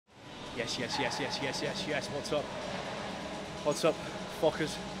Yes, yes, yes, yes, yes, yes, yes. What's up? What's up,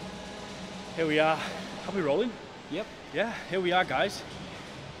 fuckers? Here we are. Are we rolling? Yep. Yeah, here we are, guys.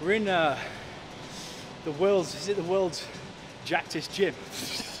 We're in the world's, is it the world's Jackedest gym?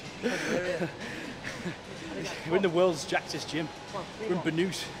 We're in the world's Jackedest gym. We're in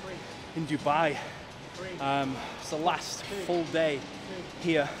Banus, in Dubai. It's the last full day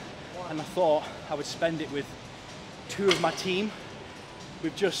here, and I thought I would spend it with two of my team.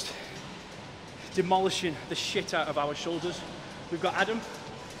 We've just demolishing the shit out of our shoulders. We've got Adam.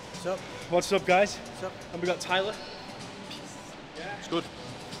 What's up? What's up, guys? What's up? And we've got Tyler. Yeah, it's good.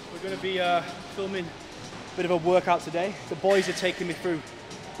 We're going to be filming a bit of a workout today. The boys are taking me through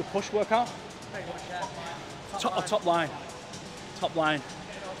the push workout. Top line. Top line.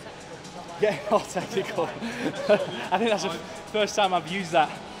 Yeah, all technical. I think that's the first time I've used that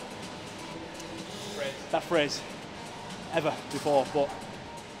phrase ever before. But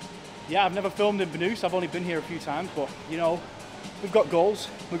yeah, I've never filmed in Banus. I've only been here a few times, but you know, we've got goals,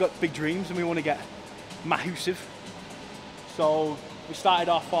 we've got big dreams, and we want to get massive. So we started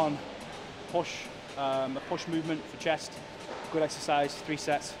off on push, a push movement for chest. Good exercise, 3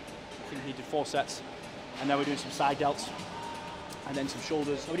 sets. I think he did 4 sets. And now we're doing some side delts and then some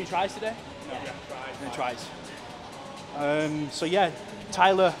shoulders. Are we doing tries today? No, yeah, tries. And then tries. So yeah,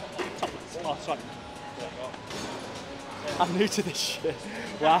 Tyler. Oh, sorry. I'm new to this shit.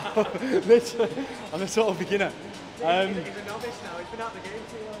 Wow. Literally, I'm a total beginner. He's a novice now. He's been out of the game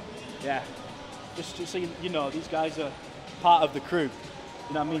too long. Yeah. Just so you know, these guys are part of the crew.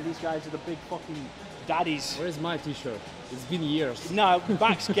 You know what I mean? These guys are the big fucking daddies. Where's my t-shirt? It's been years. No,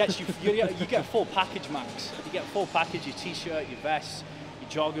 Max gets you. You get a full package, Max. You get a full package: your t-shirt, your vest, your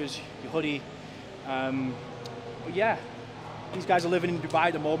joggers, your hoodie. But yeah, these guys are living in Dubai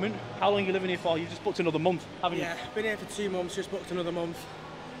at the moment. How long are you living here for? You just booked another month, haven't you? Yeah, been here for 2 months. Just booked another month.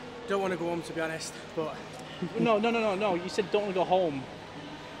 Don't want to go home, to be honest. But no. You said don't want to go home.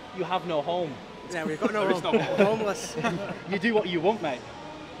 You have no home. Yeah, we've got no home. We're homeless. You do what you want, mate.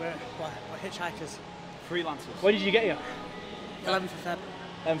 We're hitchhikers. Freelancers. When did you get here? 11th of Feb.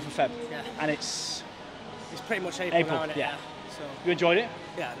 11th of Feb. Yeah. And it's pretty much April now, isn't it? yeah. So You enjoyed it?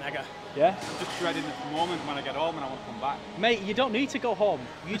 yeah, mega. Yeah? I'm just dreading the moment when I get home and I want to come back. Mate, you don't need to go home.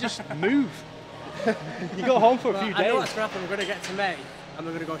 You just move. You go home for a few I know days. what's going to happen. We're going to get to May and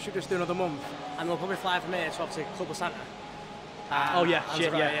we're going to go, should just do another month. And we'll probably fly from here to obviously Club Santa. Oh yeah,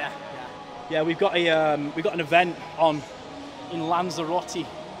 shit, Lanzarote, yeah. Yeah, we've got an event on in Lanzarote.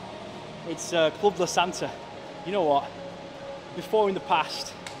 It's Club La Santa. You know what? Before in the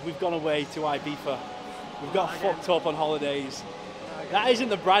past, we've gone away to Ibiza. We've got fucked up on holidays. That isn't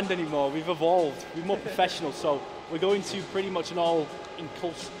the brand anymore. We've evolved. We're more professional. So we're going to pretty much an all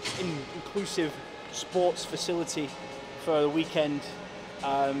inclusive sports facility for the weekend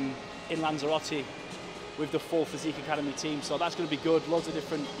in Lanzarote with the full Physique Academy team. So that's going to be good. Loads of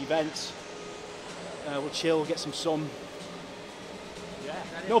different events. We'll chill, get some sun. Yeah.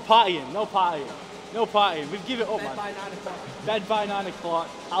 No partying. We give it up, Bed man. by 9 o'clock. Bed by 9 o'clock.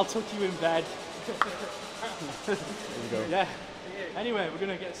 I'll tuck you in bed. There you go. Yeah. Anyway, we're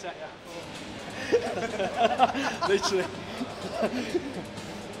gonna get set. Yeah. Literally.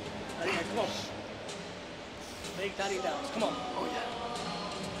 Come on. Big daddy downs. Come on. Oh yeah.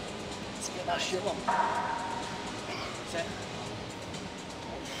 Let's get that shit on. Set.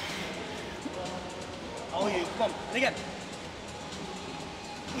 Oh, you. Come on. And again.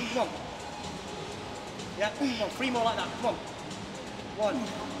 Come on. Yeah. Come on. 3 more like that. Come on. 1,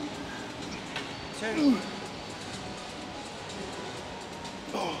 2.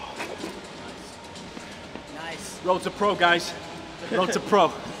 Oh. Nice. Road to pro, guys. Road to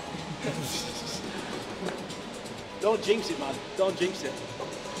pro. Don't jinx it, man. Don't jinx it.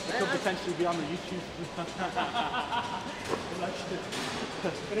 It could potentially be on the YouTube.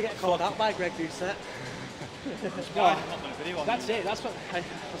 Gonna get called out by Greg Doucette. No, that's it. That's what I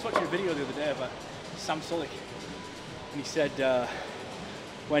was watching a video the other day about Sam Sulek, and he said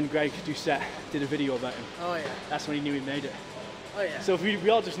when Greg Doucette did a video about him, Oh yeah. that's when he knew he made it. Oh yeah. So if we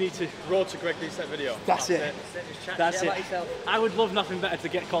all just need to. Road to Greg Doucette video. That's it. Just chat That's shit about it. yourself. I would love nothing better to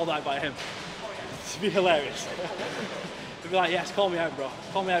get called out by him. To be hilarious. To be like, yes, call me out, bro.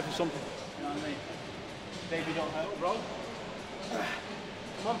 Call me out for something. You know what I mean? Baby, don't hurt, bro.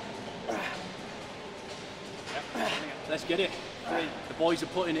 Come on. Yep. Let's get it. The boys are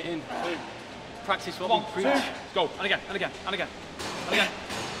putting it in. Practice what we preach. Go. And again. And again. And again. And again.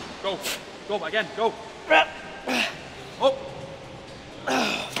 Go. Go. But again. Go. Up.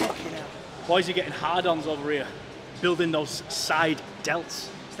 Fucking hell. Boys are getting hard-ons over here, building those side delts.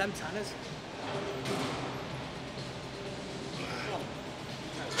 It's them tanners.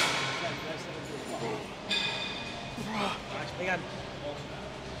 again.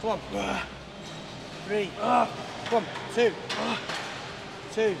 Come on. 3. Come on. 2.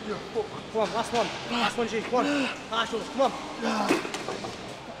 2. Come on, last one. Last one, G. Come on. Partials, come on.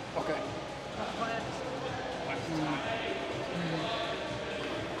 Okay.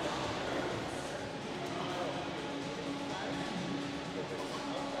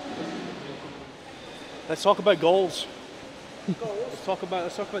 Let's talk about goals. Let's talk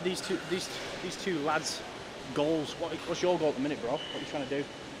about these two lads' goals. What's your goal at the minute, bro? What are you trying to do?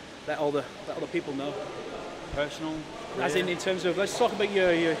 Let all the people know. Personal. As in terms of, let's talk about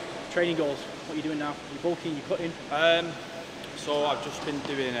your training goals. What are you doing now? You're bulking, you're cutting. So I've just been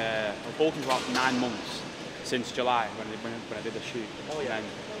doing bulking for about 9 months since July when I did the shoot. Oh yeah. And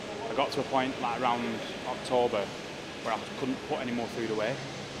then I got to a point like around October where I couldn't put any more food away.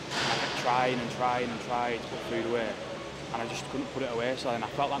 I kept trying to put food away, and I just couldn't put it away. So then I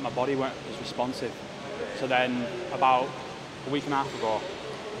felt like my body weren't as responsive. So then about a week and a half ago,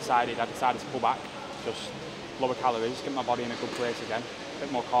 I decided to pull back, just lower calories, get my body in a good place again, a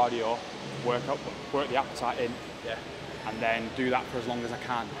bit more cardio, work the appetite in, Yeah. and then do that for as long as I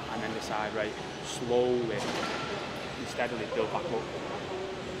can, and then decide, right, slowly and steadily build back up.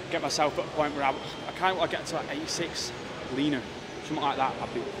 Get myself at a point where I kind of want to get to like 86 leaner, something like that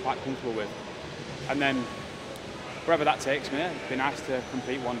I'd be quite comfortable with. And then wherever that takes me, it'd be nice to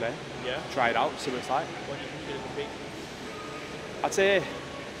compete one day. Yeah. Try it out, see what it's like. When do you think you're going to compete? I'd say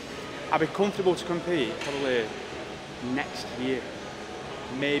I'd be comfortable to compete probably next year.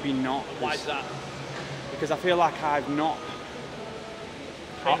 Maybe not. Why is that? Because I feel like I've not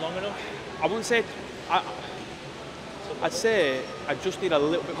Trained long enough? I wouldn't say. I'd say I just need a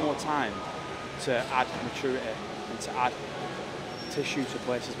little bit more time to add maturity and to add tissue to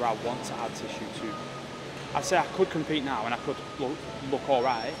places where I want to add tissue to. I'd say I could compete now and I could look all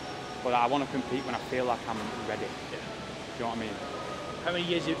right, but I want to compete when I feel like I'm ready. Yeah. Do you know what I mean? How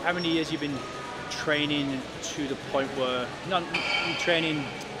many years you been training to the point where not training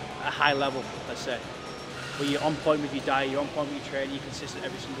at a high level, let's say, where you're on point with your diet, you're on point with your training, you're consistent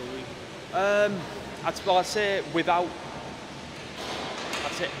every single week? I'd say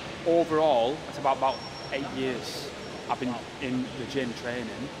overall, it's about 8 years I've been in the gym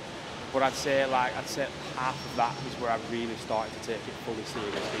training. But I'd say half of that is where I really started to take it fully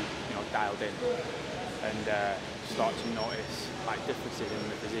seriously, dialed in, and start to notice like differences in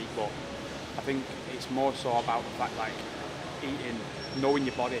the physique. But I think it's more so about the fact like eating, knowing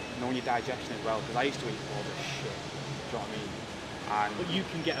your body, knowing your digestion as well. Because I used to eat all this shit. Do you know what I mean? And But you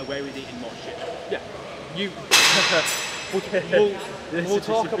can get away with eating more shit. yeah, we'll It's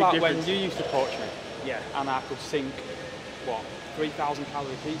a talk big about difference. when you used to coach me. Yeah. And I could sink 3,000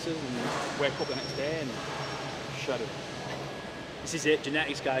 calorie pizzas and wake up the next day and shred it. This is it.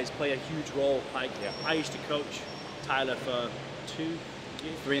 Genetics, guys, play a huge role. Like, Yeah. I used to coach Tyler for 2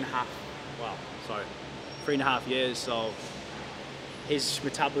 years. 3.5. Wow, sorry. 3.5 years. So his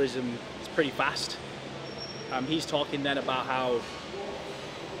metabolism is pretty fast. He's talking then about how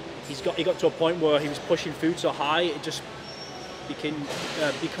he got to a point where he was pushing food so high it just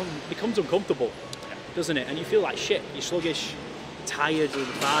becomes uncomfortable, doesn't it? And you feel like shit. You're sluggish, tired, you're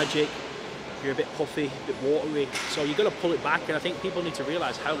lethargic, you're a bit puffy, a bit watery. So you've got to pull it back. And I think people need to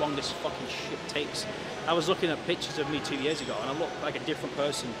realise how long this fucking shit takes. I was looking at pictures of me 2 years ago, and I look like a different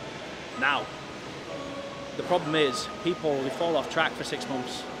person now. The problem is they fall off track for 6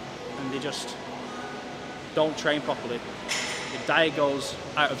 months, and they just don't train properly. The diet goes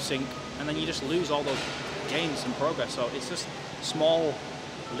out of sync, and then you just lose all those gains and progress. So it's just small,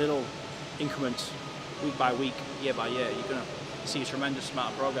 little increments, week by week, year by year. You're gonna see a tremendous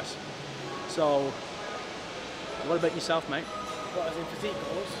amount of progress. So, what about yourself, mate? What, as in physique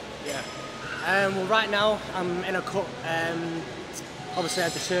goals? Yeah. Well, right now I'm in a cut. Obviously, I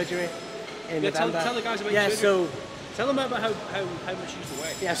had the surgery in November. Tell the guys about yeah, your surgery. so Tell them about how much you used to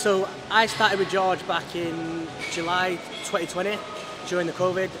weigh. yeah, so I started with George back in July 2020 during the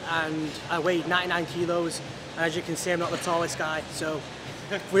COVID, and I weighed 99 kilos. And as you can see, I'm not the tallest guy, so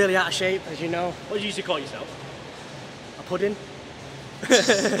really out of shape, as you know. What did you used to call yourself? A pudding.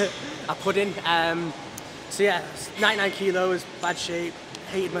 A pudding. So yeah, 99 kilos, bad shape,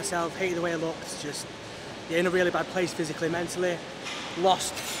 hated myself, hated the way I looked, just in a really bad place physically, mentally.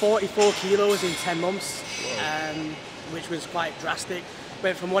 Lost 44 kilos in 10 months, which was quite drastic.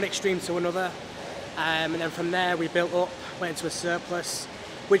 Went from one extreme to another, and then from there we built up, went into a surplus,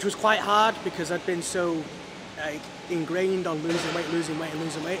 which was quite hard because I'd been so ingrained on losing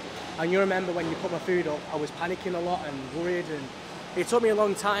weight. And you remember when you put my food up, I was panicking a lot and worried, and it took me a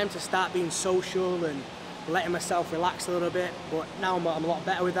long time to start being social and letting myself relax a little bit, but now I'm a lot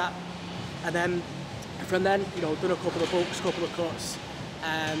better with that. And then from then, you know, done a couple of bulks, couple of cuts.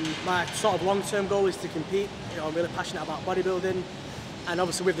 My sort of long-term goal is to compete. You know, I'm really passionate about bodybuilding, and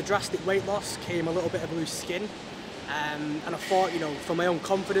obviously with the drastic weight loss came a little bit of loose skin. And I thought, you know, for my own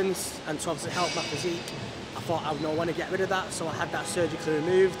confidence and to obviously help my physique, I thought I would not want to get rid of that, so I had that surgically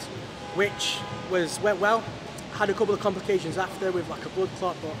removed, which went well. Had a couple of complications after with like a blood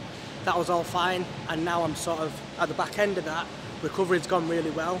clot, but that was all fine. And now I'm sort of at the back end of that. Recovery's gone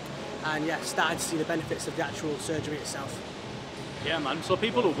really well, and yeah, started to see the benefits of the actual surgery itself. Yeah, man. So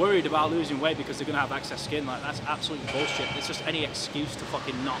people are worried about losing weight because they're going to have excess skin. Like, that's absolutely bullshit. It's just any excuse to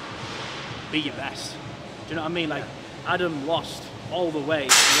fucking not be your best. Do you know what I mean? Like, Adam lost all the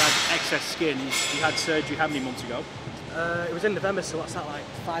weight. He had excess skin. He had surgery how many months ago? It was in November, so what's that, like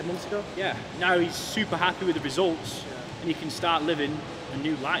 5 months ago? Yeah. Now he's super happy with the results, and he can start living a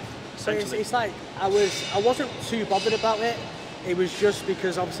new life. So it's like I wasn't too bothered about it. It was just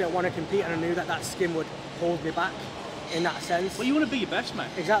because obviously I want to compete, and I knew that that skin would hold me back. In that sense. Well, you want to be your best, mate.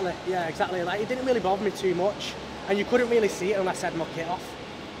 Exactly, yeah, exactly. Like, it didn't really bother me too much, and you couldn't really see it unless I had my kit off.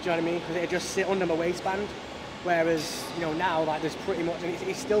 Do you know what I mean? Because it'd just sit under my waistband. Whereas, you know, now, like, there's pretty much, and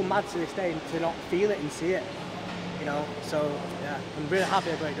it's still mad to this day to not feel it and see it. You know, so yeah, I'm really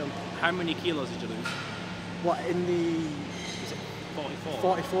happy I got it done. How many kilos did you lose? What, in the... Is it 44?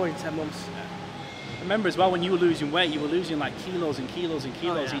 44 in 10 months. Yeah. Remember as well, when you were losing weight, you were losing like kilos and kilos and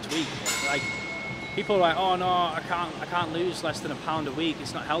kilos each week. Like, people are like, oh no, I can't lose less than a pound a week.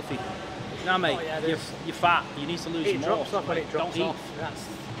 It's not healthy. No, mate, you're fat. You need to lose more. It drops off when it drops Don't off.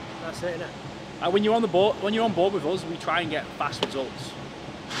 That's it, innit? When you're on board with us, we try and get fast results.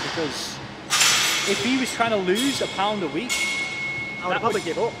 Because if he was trying to lose a pound a week, I would probably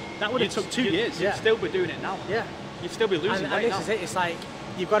give up. That would have took 2 years. You'd still be doing it now. Yeah. You'd still be losing weight and this now. is it. It's like,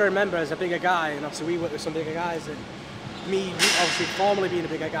 you've got to remember, as a bigger guy, and obviously we work with some bigger guys, and me obviously formerly being a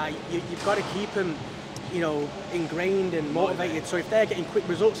bigger guy, you've got to keep them, you know, ingrained and motivated. So if they're getting quick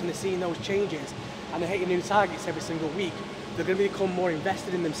results and they're seeing those changes and they're hitting new targets every single week, they're going to become more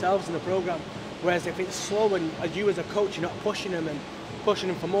invested in themselves in the program. Whereas if it's slow and you as a coach, you're not pushing them and pushing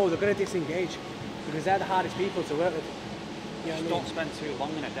them for more, they're going to disengage, because they're the hardest people to work with. You know what I mean? Don't spend too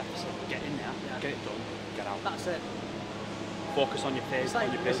long in a deficit. Get in there, get it done, get out. That's it. Focus on your pace, It's like,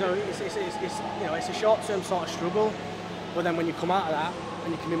 on your pace. so it's you know, it's a short-term sort of struggle, but then when you come out of that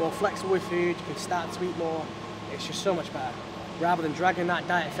and you can be more flexible with food, you can start to eat more, it's just so much better. Rather than dragging that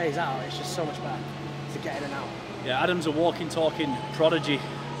diet phase out, it's just so much better to get in and out. Yeah, Adam's a walking, talking prodigy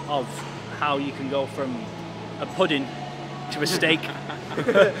of how you can go from a pudding to a steak.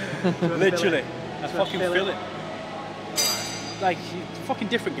 Literally, a fucking fillet. Like, he's a fucking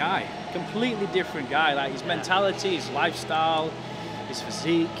different guy, completely different guy. Like, his mentality, his lifestyle, his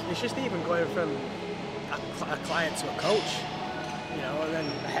physique. It's just even going from a client to a coach, you know, and then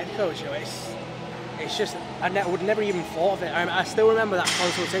a head coach. You know, it's just I would never even thought of it. I still remember that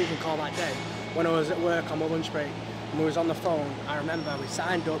consultation call that day when I was at work on my lunch break and we was on the phone. I remember we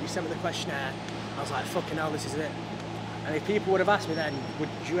signed up, you sent me the questionnaire. I was like, fucking hell, this is it. And if people would have asked me then, would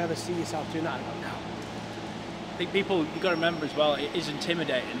you ever see yourself doing that? I'd go, no. I think people, you've got to remember as well, it is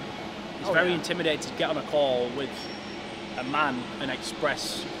intimidating. It's very intimidating to get on a call with a man and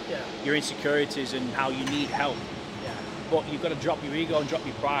express your insecurities and how you need help. Yeah. But you've got to drop your ego and drop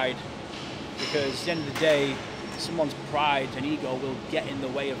your pride, because at the end of the day, someone's pride and ego will get in the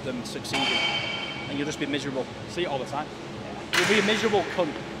way of them succeeding, and you'll just be miserable. See it all the time. Yeah. You'll be a miserable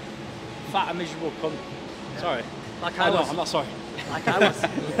cunt. Fat and miserable cunt. Yeah. Sorry. Like I was. I'm not sorry. Like I was.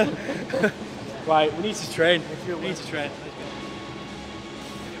 Right, we need to train. We need to train.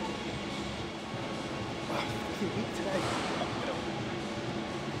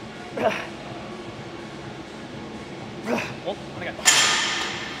 Oh, and again. I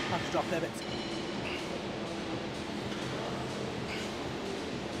have to drop there a bit.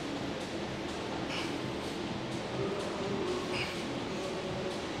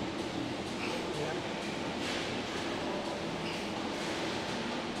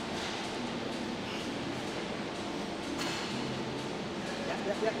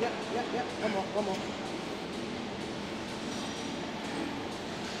 Yeah. One more.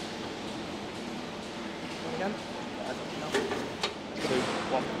 Again. 2,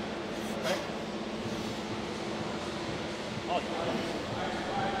 1.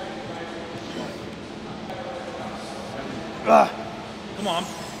 Come on.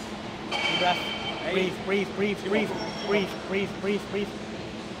 Deep breath. Breathe.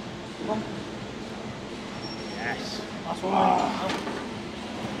 Come on. Yes. Last one.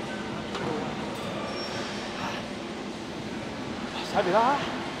 It's heavy, that.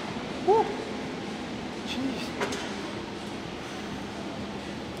 Woo. Jeez.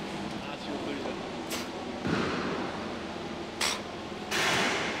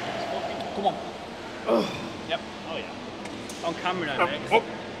 Come on. Oh. Yep. Oh yeah. On camera now, mate. Up.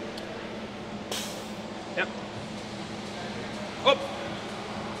 Yep. Up.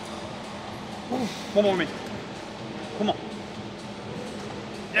 One more, mate. Come on.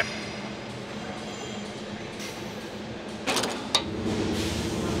 Yep.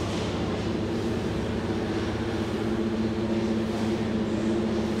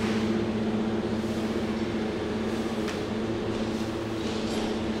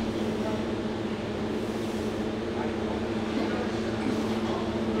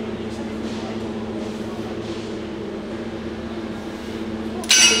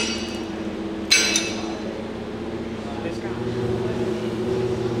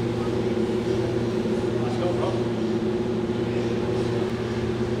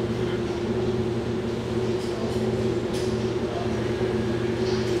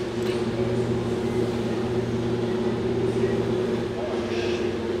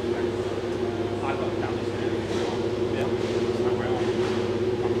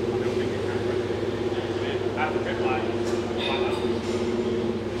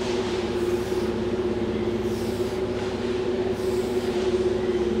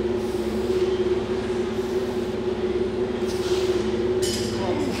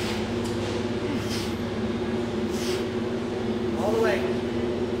 All the way.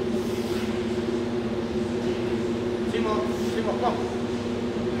 Two more, come on.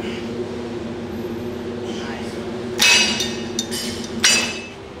 Nice.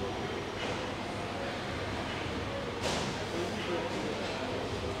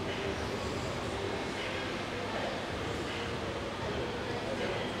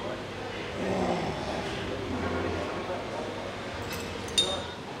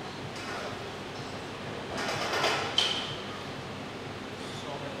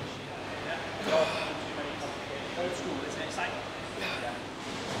 Old school, isn't it? It's like,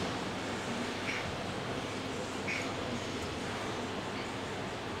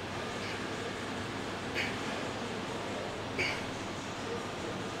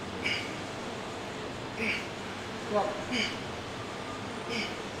 Come on.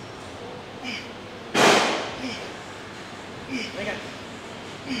 Bring it.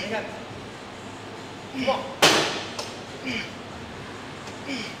 Bring it. Come on.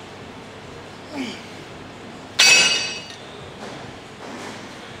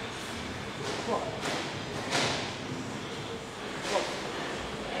 Come on. Come on.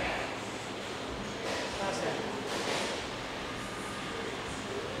 That's it.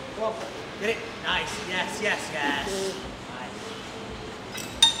 Come on. Get it. Nice. Yes, yes, yes. Nice.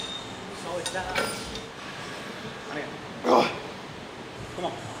 Solid that. And again. come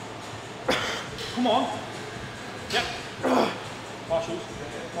on. Come on. Yep. Bar shoes.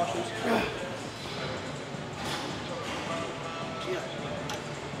 Bar shoes. Yeah.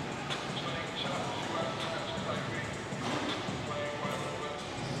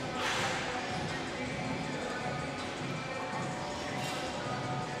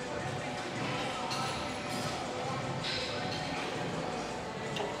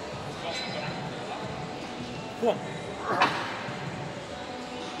 Come on.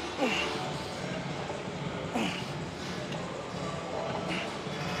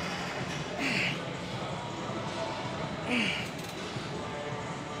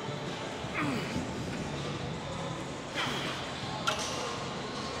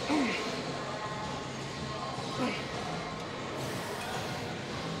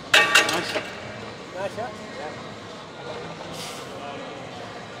 Nice. Nice shot.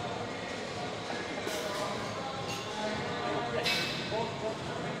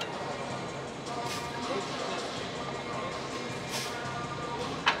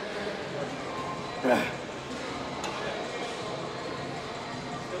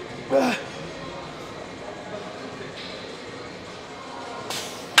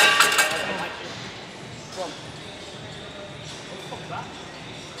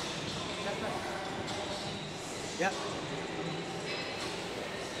 Yep.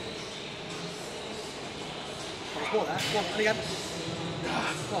 Come on, that. Come on, and again.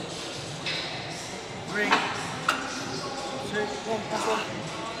 Come on. 3, 2, 1, last one.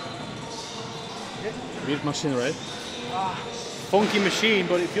 Weird machine, right? Funky machine,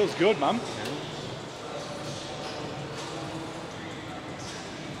 but it feels good, man.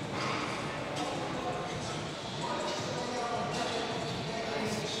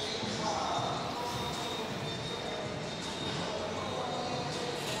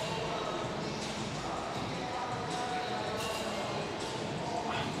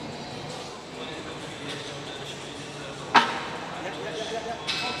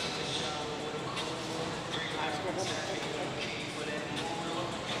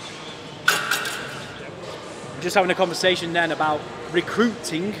 just having a conversation then about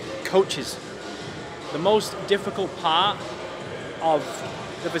recruiting coaches. The most difficult part of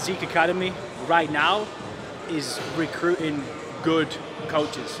the Physique Academy right now is recruiting good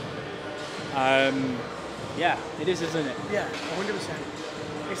coaches. Yeah, it is, isn't it? Yeah,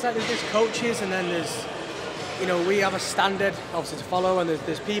 100%. It's like there's coaches, and then there's, you know, we have a standard obviously to follow, and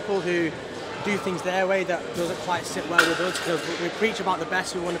there's people who do things their way that doesn't quite sit well with us, because we preach about the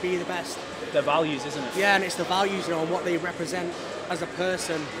best, we want to be the best. The values, isn't it? Yeah, and it's the values, you know, and what they represent as a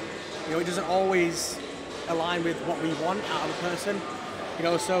person. You know, it doesn't always align with what we want out of a person. You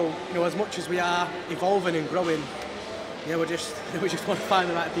know, so, you know, as much as we are evolving and growing, yeah, we just want to find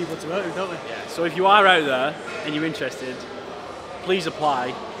the right people to work with, don't we? Yeah. So if you are out there and you're interested, please apply.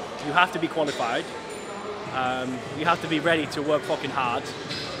 You have to be qualified. You have to be ready to work fucking hard,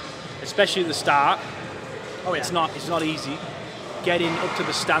 especially at the start. Oh, yeah. It's not easy. Getting up to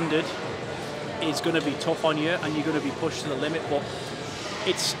the standard is going to be tough on you, and you're going to be pushed to the limit. But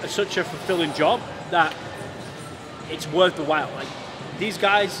it's such a fulfilling job that it's worth the while. Like, these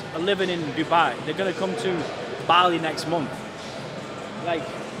guys are living in Dubai. They're going to come to Bali next month. Like,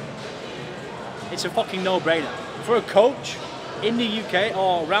 it's a fucking no-brainer. For a coach in the UK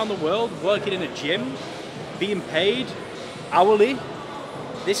or around the world, working in a gym, being paid hourly,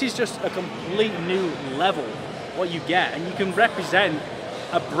 this is just a complete new level what you get, and you can represent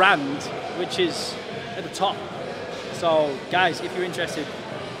a brand which is at the top. So guys, if you're interested,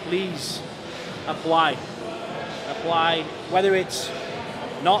 please apply. Apply, whether it's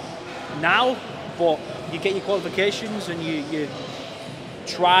not now, but you get your qualifications and you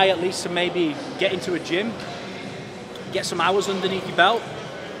try at least to maybe get into a gym, get some hours underneath your belt,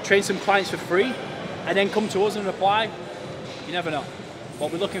 train some clients for free, and then come to us and apply. You never know.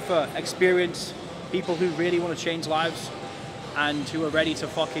 But we're looking for experienced people who really want to change lives and who are ready to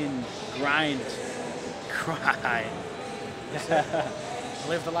fucking grind.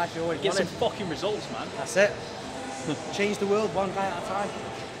 Live the life you always Get some wanted. fucking results, man. That's it. Change the world one guy at a time.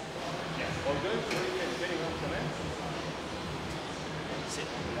 Sit.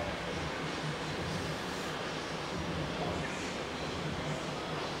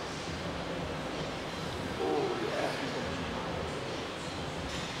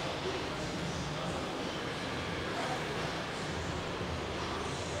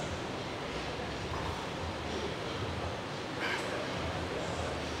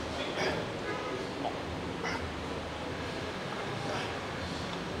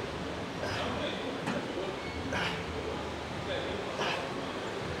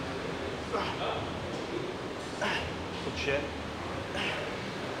 Good shit.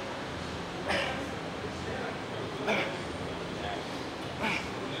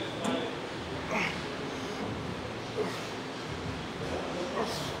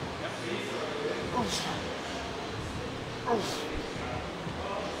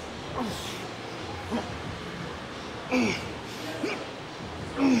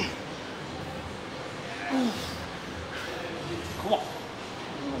 Come on.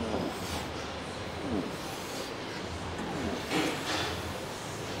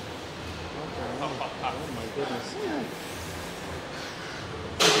 Oh my goodness.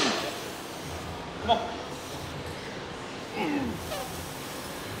 Come on.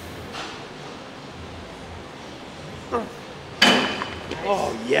 Oh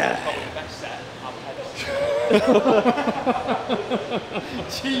yeah. Probably the best set I've ever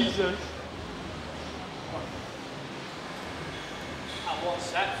seen. Jesus. At one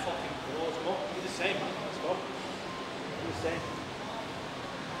set, fucking blows them up. Do the same, man. Let's go. Do the same.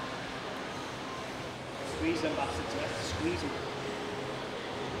 Squeeze them bastards, let's squeeze them.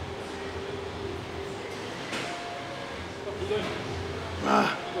 What are you doing? Ah.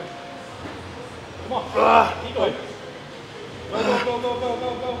 Come on. Ah. Keep going. Go, go, go, go, go,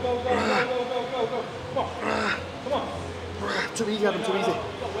 go, go, go, go, go, go, go, go. Come on. Come on. Too easy, Adam, too easy.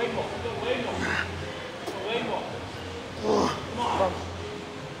 You've got way more. You've got way more. You've got way more. Come on.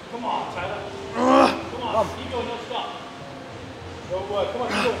 Come on, Tyler. Come on. Keep going, don't stop. Don't work. Come on,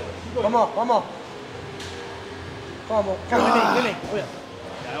 keep going. Keep going. One more, one more. Come on, come on, Vinny. Oh yeah.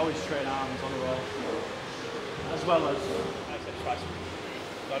 Yeah, I always train arms on the roll, as well as biceps, triceps.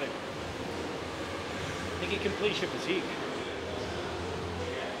 Got it. I think it completes your physique.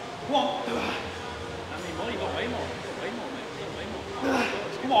 Come on. I mean, well, you got way more. You got way more, mate. You got way more.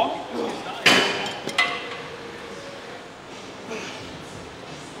 Come on. Let's get started.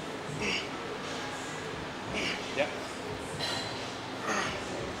 Yeah.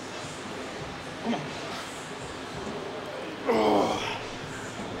 Come on.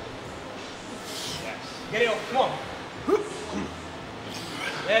 Yes. Get it up. Come on.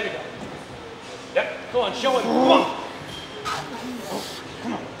 There we go. Yep. Come on, show him. Come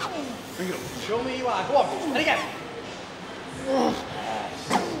on. Bring it up. Show me you are. Go on. And again.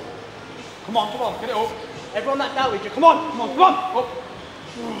 Come on, come on. Get it up. Everyone that doubted you. Come on. Come on, come on. Up.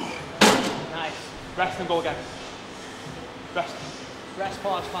 Nice. Rest and go again. Rest. Rest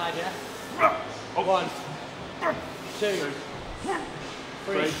pause 5, yeah? 1, 2,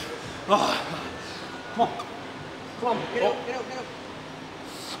 3. Oh. Come on. Come on, get up, get up, get up.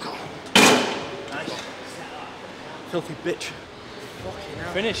 Nice. Filthy bitch. Fucking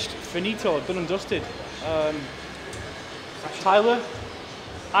hell. Finished. Finito. Done and dusted. Tyler.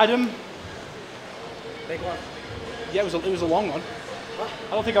 Adam. Big one. Yeah, it was a long one.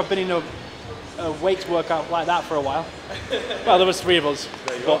 I don't think I've been in a weights workout like that for a while. Well, there was 3 of us.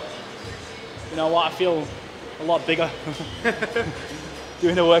 But you know what? I feel a lot bigger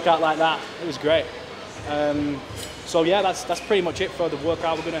doing a workout like that. It was great. So yeah, that's pretty much it for the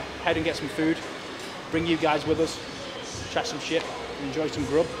workout. We're gonna head and get some food, bring you guys with us, chat some shit, enjoy some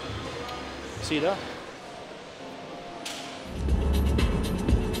grub. See you there.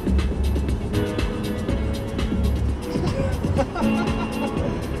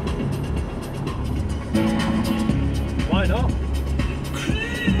 Why not?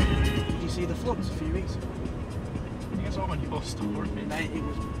 Did you see the floods a few weeks ago? I think I saw it on your story. Mate,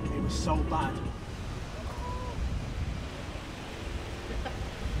 it was so bad.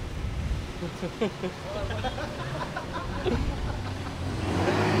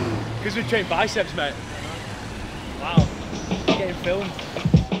 Because we train biceps, mate. Wow. Getting filmed.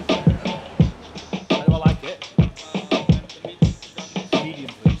 How do I like it?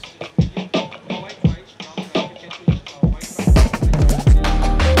 Medium, please.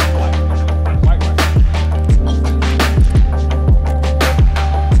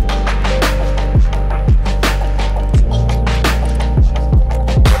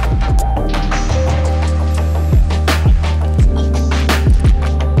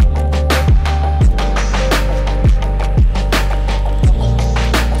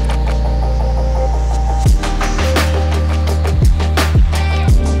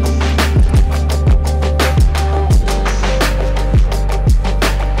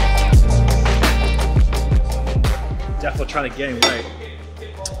 Definitely trying to gain weight.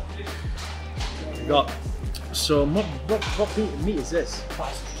 We got some. What meat is this?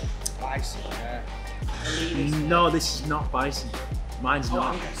 Bison, yeah. No, this is not bison. Mine's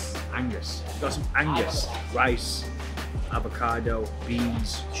not. Angus. Angus. We've got some Angus. Rice, avocado,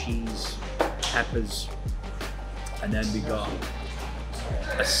 beans, cheese, peppers. And then we got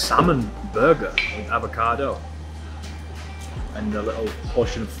a salmon burger with avocado. And a little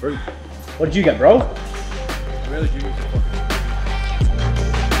portion of fruit. What did you get, bro? I really do need to fucking